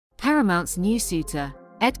Paramount's new suitor,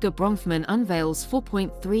 Edgar Bronfman, unveils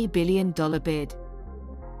 $4.3 billion bid.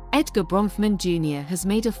 Edgar Bronfman Jr. has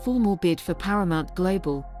made a formal bid for Paramount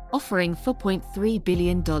Global, offering $4.3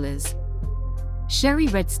 billion. Sherry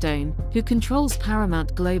Redstone, who controls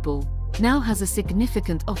Paramount Global, now has a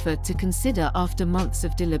significant offer to consider after months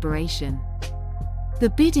of deliberation. The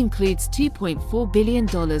bid includes $2.4 billion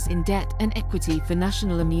in debt and equity for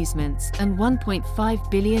National Amusements and $1.5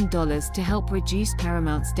 billion to help reduce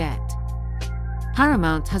Paramount's debt.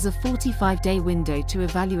 Paramount has a 45-day window to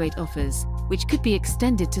evaluate offers, which could be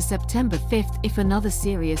extended to September 5 if another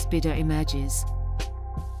serious bidder emerges.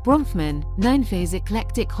 Bronfman, known for his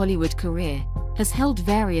eclectic Hollywood career, has held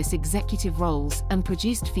various executive roles and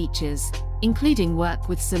produced features, including work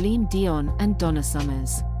with Celine Dion and Donna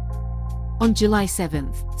Summers. On July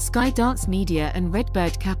 7, Skydance Media and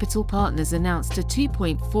Redbird Capital Partners announced a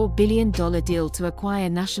 $2.4 billion deal to acquire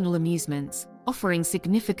National Amusements, offering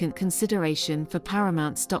significant consideration for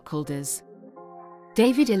Paramount stockholders.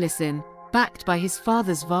 David Ellison, backed by his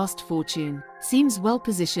father's vast fortune, seems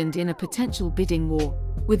well-positioned in a potential bidding war,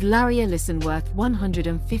 with Larry Ellison worth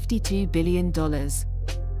 $152 billion.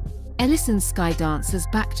 Ellison's Skydance has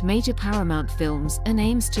backed major Paramount films and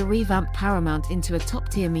aims to revamp Paramount into a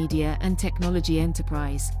top-tier media and technology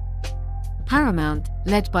enterprise. Paramount,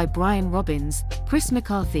 led by Brian Robbins, Chris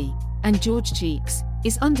McCarthy, and George Cheeks,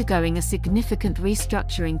 is undergoing a significant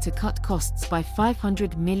restructuring to cut costs by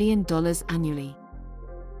 $500 million annually.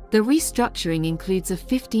 The restructuring includes a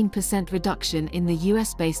 15% reduction in the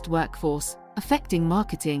US-based workforce, affecting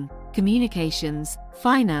marketing, communications,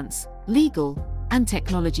 finance, legal, and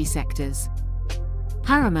technology sectors.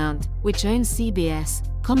 Paramount, which owns CBS,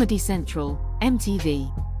 Comedy Central,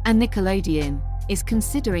 MTV, and Nickelodeon, is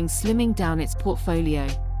considering slimming down its portfolio,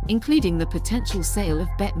 including the potential sale of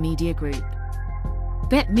Bet Media Group.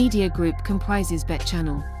 Bet Media Group comprises Bet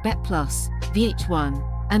Channel, Bet Plus,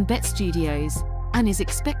 VH1, and Bet Studios, and is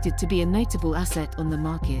expected to be a notable asset on the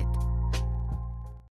market.